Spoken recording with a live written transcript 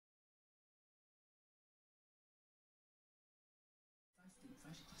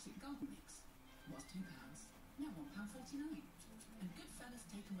classic garden mix. Was £2, now £1.49. And Goodfellas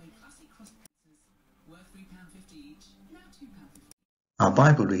takeaway classic crust pizzas, worth £3.50 each, now £2.50. Our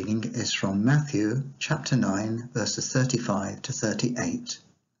Bible reading is from Matthew chapter 9, verses 35 to 38.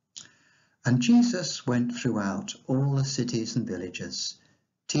 And Jesus went throughout all the cities and villages,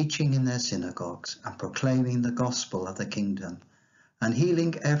 teaching in their synagogues and proclaiming the gospel of the kingdom, and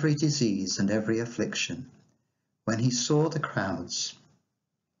healing every disease and every affliction. When he saw the crowds,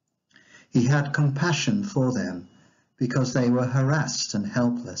 he had compassion for them, because they were harassed and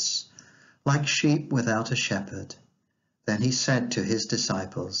helpless, like sheep without a shepherd. Then he said to his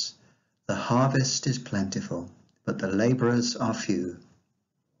disciples, "The harvest is plentiful, but the laborers are few.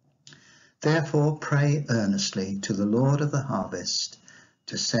 Therefore pray earnestly to the Lord of the harvest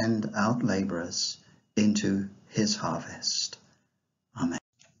to send out laborers into his harvest." Amen.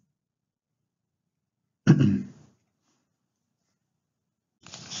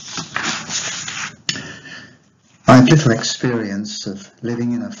 I have little experience of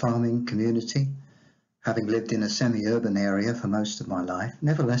living in a farming community, having lived in a semi-urban area for most of my life.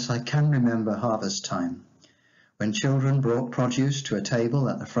 Nevertheless, I can remember harvest time, when children brought produce to a table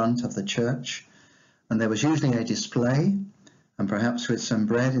at the front of the church, and there was usually a display, and perhaps with some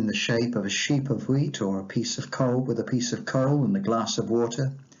bread in the shape of a sheep of wheat or a piece of coal with a piece of coal and a glass of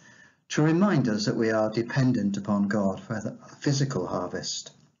water, to remind us that we are dependent upon God for the physical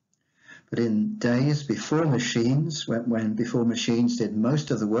harvest. But in days before machines, before machines did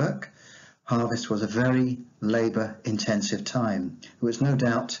most of the work, harvest was a very labour-intensive time. It was no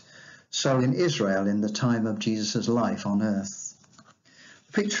doubt so in Israel in the time of Jesus' life on earth.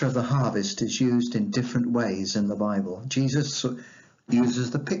 The picture of the harvest is used in different ways in the Bible. Jesus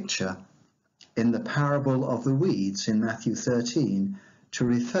uses the picture in the parable of the weeds in Matthew 13 to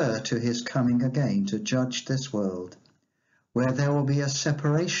refer to his coming again to judge this world, where there will be a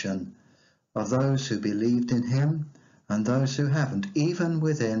separation of those who believed in him and those who haven't, even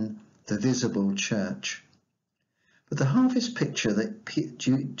within the visible church. But the harvest picture that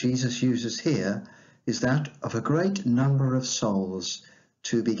Jesus uses here is that of a great number of souls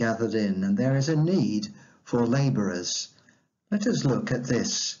to be gathered in, and there is a need for labourers. Let us look at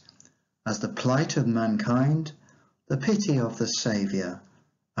this as the plight of mankind, the pity of the Saviour.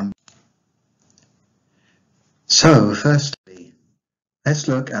 So, firstly, let's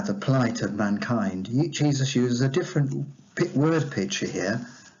look at the plight of mankind. Jesus uses a different word picture here,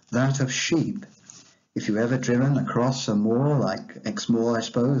 that of sheep. If you've ever driven across a moor like Exmoor, I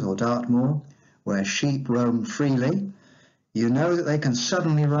suppose, or Dartmoor, where sheep roam freely, you know that they can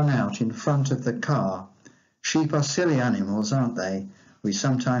suddenly run out in front of the car. Sheep are silly animals, aren't they? We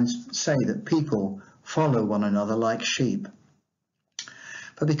sometimes say that people follow one another like sheep.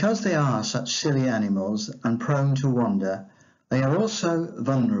 But because they are such silly animals and prone to wander, they are also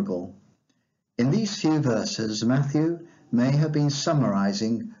vulnerable. In these few verses, Matthew may have been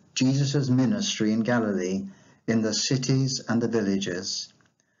summarizing Jesus' ministry in Galilee, in the cities and the villages.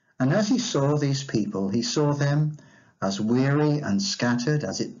 And as he saw these people, he saw them as weary and scattered,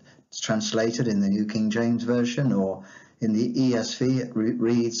 as it's translated in the New King James Version, or in the ESV it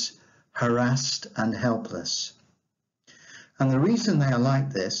reads, harassed and helpless. And the reason they are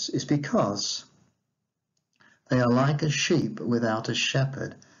like this is because they are like a sheep without a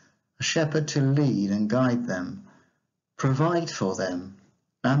shepherd to lead and guide them, provide for them,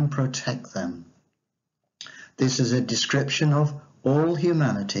 and protect them. This is a description of all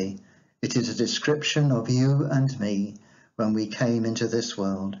humanity. It is a description of you and me when we came into this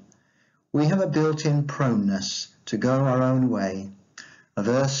world. We have a built-in proneness to go our own way. A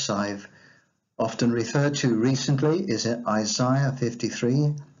verse I've often referred to recently is Isaiah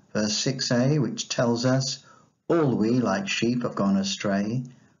 53, verse 6a, which tells us, "All we like sheep have gone astray.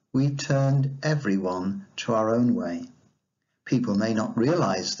 We've turned everyone to our own way." People may not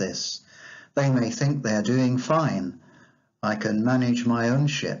realize this. They may think they are doing fine. I can manage my own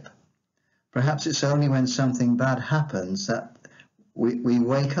ship. Perhaps it's only when something bad happens that we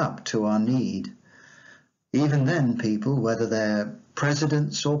wake up to our need. Even then, people, whether they're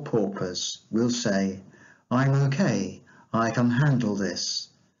presidents or paupers, will say, "I'm okay, I can handle this."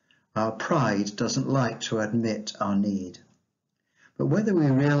 Our pride doesn't like to admit our need. But whether we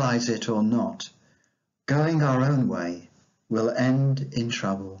realize it or not, going our own way will end in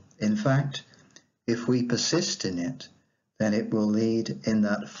trouble. In fact, if we persist in it, then it will lead in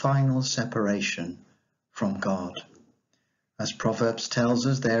that final separation from God. As Proverbs tells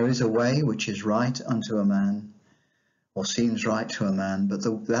us, there is a way which is right unto a man, or seems right to a man, but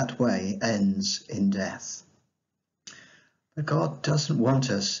that way ends in death. But God doesn't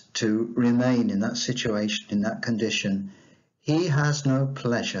want us to remain in that situation, in that condition. He has no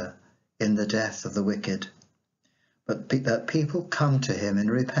pleasure in the death of the wicked, but that people come to him in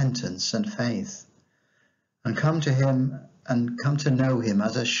repentance and faith, and come to him and come to know him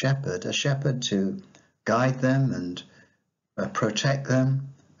as a shepherd to guide them and protect them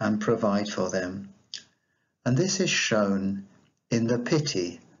and provide for them. And this is shown in the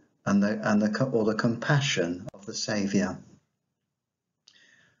pity and the compassion of the Saviour.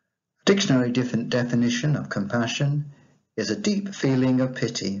 A dictionary definition of compassion is a deep feeling of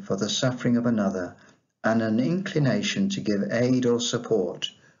pity for the suffering of another and an inclination to give aid or support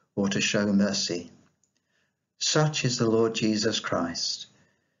or to show mercy. Such is the Lord Jesus Christ.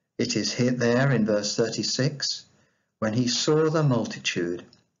 It is there in verse 36, when he saw the multitude,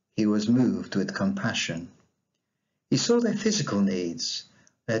 he was moved with compassion. He saw their physical needs,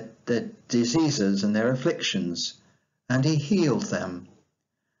 their diseases and their afflictions, and he healed them.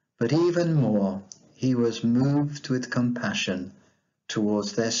 But even more, he was moved with compassion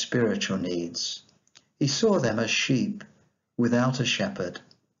towards their spiritual needs. He saw them as sheep without a shepherd,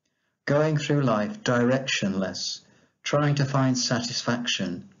 going through life directionless, trying to find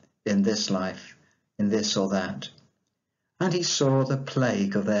satisfaction in this life, in this or that. And he saw the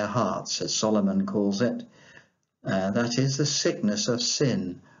plague of their hearts, as Solomon calls it, that is the sickness of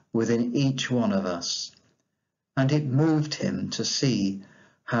sin within each one of us. And it moved him to see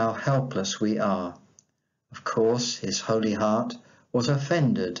how helpless we are. Of course, his holy heart was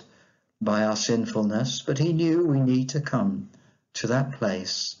offended by our sinfulness, but he knew we need to come to that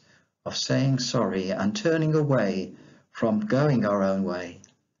place of saying sorry and turning away from going our own way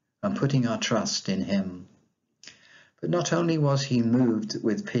and putting our trust in him. But not only was he moved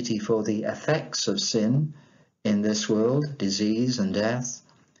with pity for the effects of sin in this world, disease and death,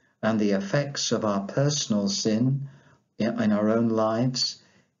 and the effects of our personal sin in our own lives,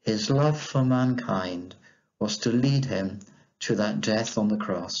 his love for mankind was to lead him to that death on the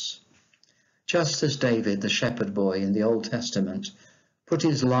cross. Just as David, the shepherd boy in the Old Testament, put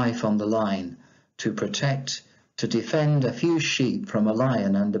his life on the line to protect, to defend a few sheep from a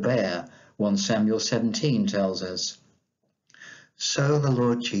lion and a bear, 1 Samuel 17 tells us. So the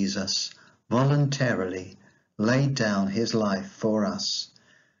Lord Jesus voluntarily laid down his life for us.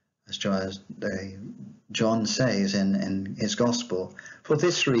 As John says in his Gospel, for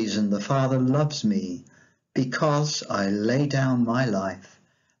this reason the Father loves me, because I lay down my life,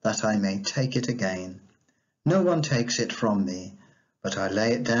 that I may take it again. No one takes it from me, but I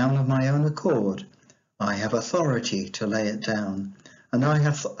lay it down of my own accord. I have authority to lay it down, and I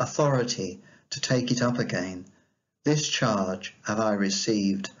have authority to take it up again. This charge have I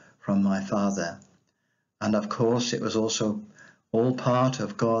received from my Father. And of course it was also all part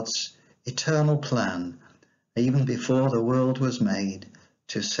of God's eternal plan, even before the world was made,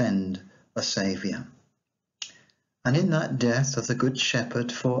 to send a Saviour. And in that death of the Good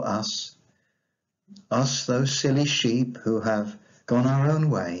Shepherd for us, those silly sheep who have gone our own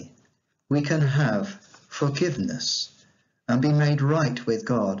way, we can have forgiveness and be made right with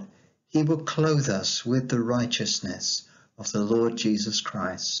God. He will clothe us with the righteousness of the Lord Jesus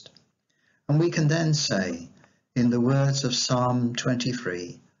Christ. And we can then say, in the words of Psalm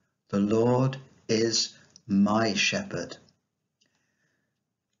 23, the Lord is my shepherd.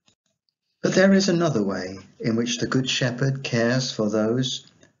 But there is another way in which the Good Shepherd cares for those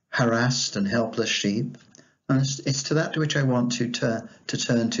harassed and helpless sheep, and it's to that which I want to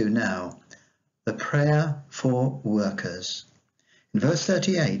turn to now, the prayer for workers. In verse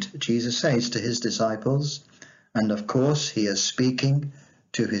 38, Jesus says to his disciples, and of course he is speaking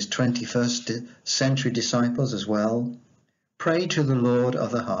to his 21st century disciples as well, pray to the Lord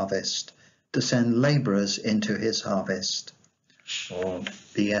of the harvest to send labourers into his harvest. Or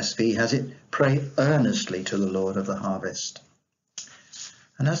BSV has it, pray earnestly to the Lord of the harvest.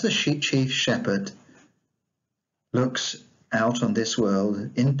 And as the chief shepherd looks out on this world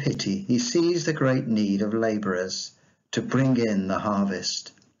in pity, he sees the great need of labourers to bring in the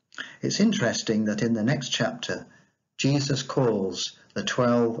harvest. It's interesting that in the next chapter, Jesus calls the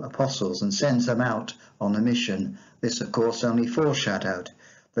 12 apostles and sends them out on a mission. This, of course, only foreshadowed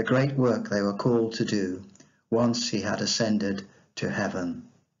the great work they were called to do once he had ascended to heaven.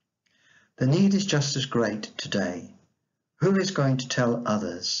 The need is just as great today. Who is going to tell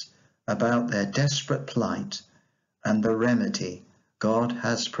others about their desperate plight and the remedy God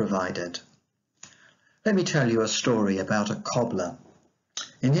has provided? Let me tell you a story about a cobbler.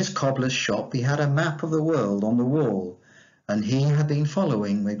 In his cobbler's shop he had a map of the world on the wall, and he had been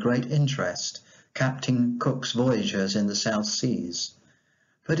following with great interest Captain Cook's voyages in the South Seas.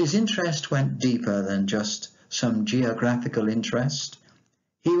 But his interest went deeper than just some geographical interest.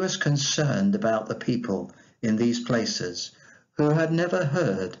 He was concerned about the people in these places who had never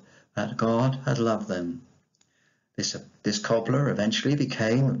heard that God had loved them. This cobbler eventually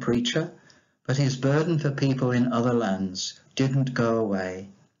became a preacher, but his burden for people in other lands didn't go away.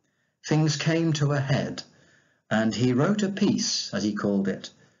 Things came to a head, and he wrote a piece, as he called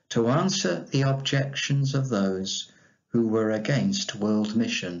it, to answer the objections of those who were against world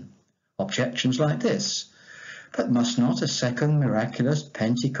mission. Objections like this: but must not a second miraculous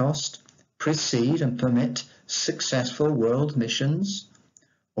Pentecost precede and permit successful world missions?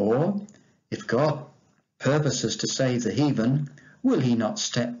 Or, if God purposes to save the heathen, will he not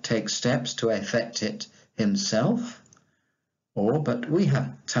take steps to effect it himself? Or, but we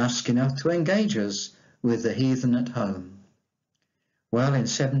have task enough to engage us with the heathen at home. Well, in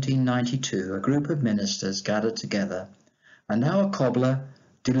 1792, a group of ministers gathered together, and now a cobbler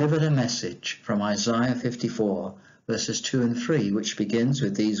delivered a message from Isaiah 54, verses 2 and 3, which begins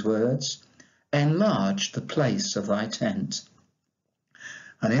with these words, "Enlarge the place of thy tent."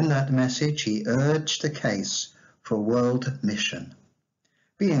 And in that message he urged the case for world mission.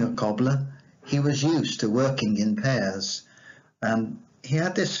 Being a cobbler, he was used to working in pairs, and he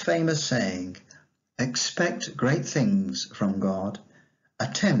had this famous saying, "Expect great things from God,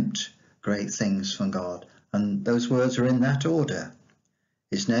 attempt great things from God." And those words are in that order.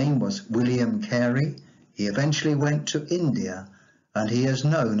 His name was William Carey. He eventually went to India, and he is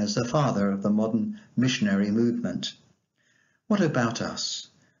known as the father of the modern missionary movement. What about us?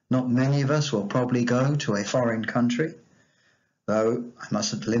 Not many of us will probably go to a foreign country, though I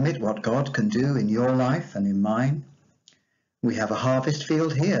mustn't limit what God can do in your life and in mine. We have a harvest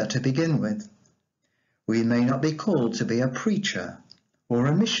field here to begin with. We may not be called to be a preacher, or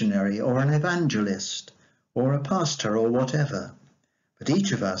a missionary, or an evangelist, or a pastor, or whatever, but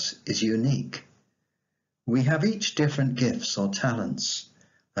each of us is unique. We have each different gifts or talents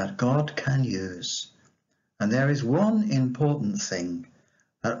that God can use, and there is one important thing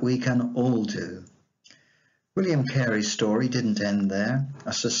that we can all do. William Carey's story didn't end there.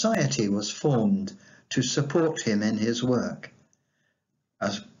 A society was formed to support him in his work.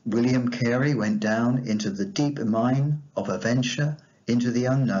 As William Carey went down into the deep mine of a venture into the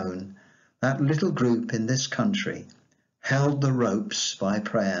unknown, that little group in this country held the ropes by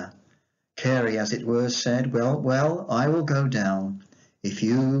prayer. Carey, as it were, said, well, I will go down if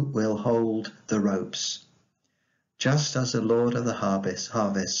you will hold the ropes. Just as the Lord of the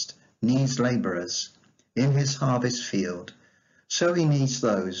harvest needs labourers in his harvest field, so he needs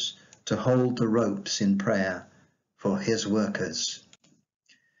those to hold the ropes in prayer for his workers.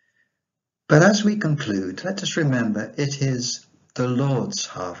 But as we conclude, let us remember it is the Lord's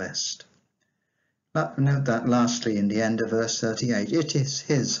harvest. Note that lastly in the end of verse 38, it is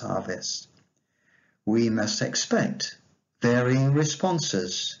his harvest. We must expect varying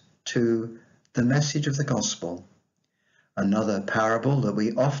responses to the message of the gospel. Another parable that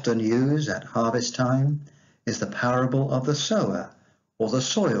we often use at harvest time is the parable of the sower, or the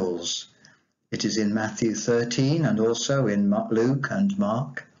soils. It is in Matthew 13 and also in Luke and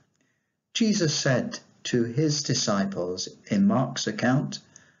Mark. Jesus said to his disciples in Mark's account,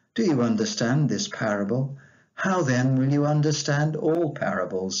 "Do you understand this parable? How then will you understand all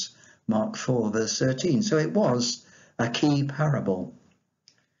parables?" Mark 4 verse 13. So it was a key parable.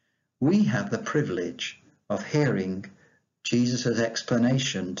 We have the privilege of hearing Jesus'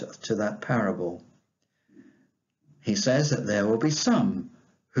 explanation to that parable. He says that there will be some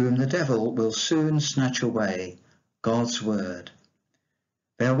whom the devil will soon snatch away, God's word.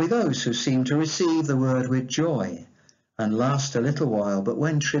 There will be those who seem to receive the word with joy and last a little while, but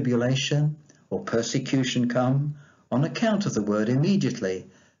when tribulation or persecution come on account of the word, immediately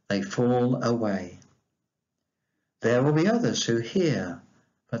they fall away. There will be others who hear,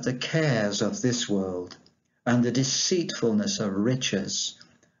 but the cares of this world and the deceitfulness of riches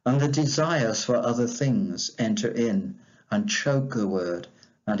and the desires for other things enter in and choke the word,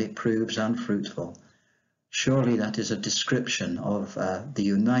 and it proves unfruitful. Surely that is a description of the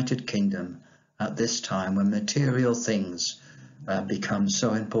United Kingdom at this time when material things become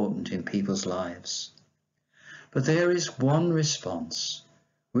so important in people's lives. But there is one response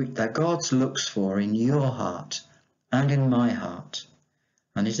that God looks for in your heart and in my heart,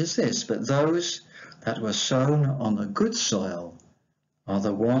 and it is this: but those that were sown on the good soil are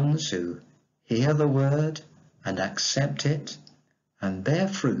the ones who hear the word and accept it and bear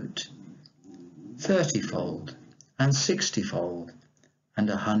fruit 30-fold and 60-fold and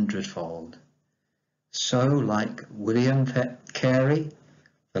 100-fold. So, like William Carey,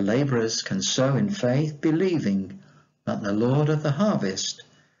 the labourers can sow in faith, believing that the Lord of the harvest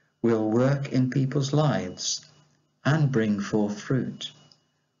will work in people's lives and bring forth fruit.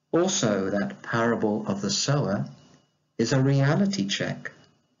 Also, that parable of the sower is a reality check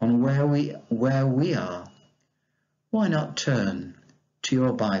on where we are. Why not turn to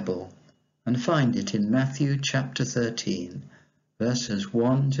your Bible and find it in Matthew chapter 13, verses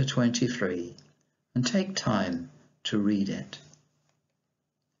 1 to 23, and take time to read it.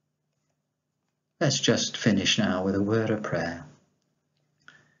 Let's just finish now with a word of prayer.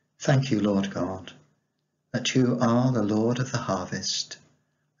 Thank you, Lord God, that you are the Lord of the harvest,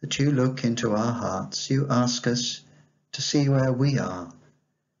 that you look into our hearts. You ask us to see where we are.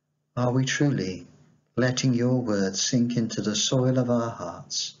 Are we truly letting your word sink into the soil of our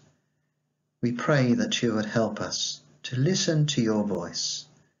hearts? We pray that you would help us to listen to your voice,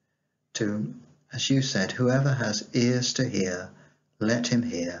 to, as you said, whoever has ears to hear, let him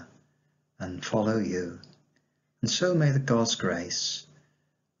hear and follow you. And so may the God's grace,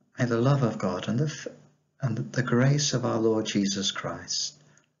 may the love of God and the grace of our Lord Jesus Christ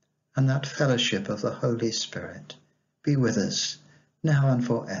and that fellowship of the Holy Spirit be with us now and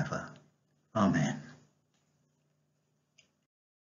forever. Amen.